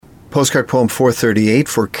Postcard poem 438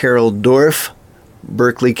 for Carol Dorf,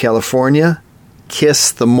 Berkeley, California.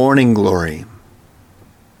 Kiss the morning glory.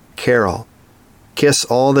 Carol, kiss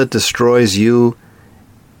all that destroys you,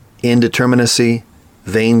 indeterminacy,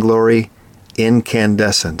 vainglory,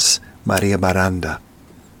 incandescence. Maria Baranda.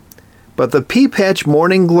 But the pea-patch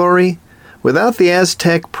morning glory, without the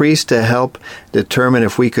Aztec priest to help determine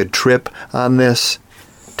if we could trip on this,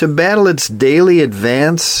 to battle its daily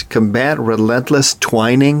advance, combat relentless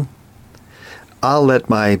twining, I'll let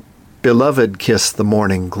my beloved kiss the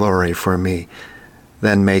morning glory for me,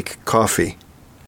 then make coffee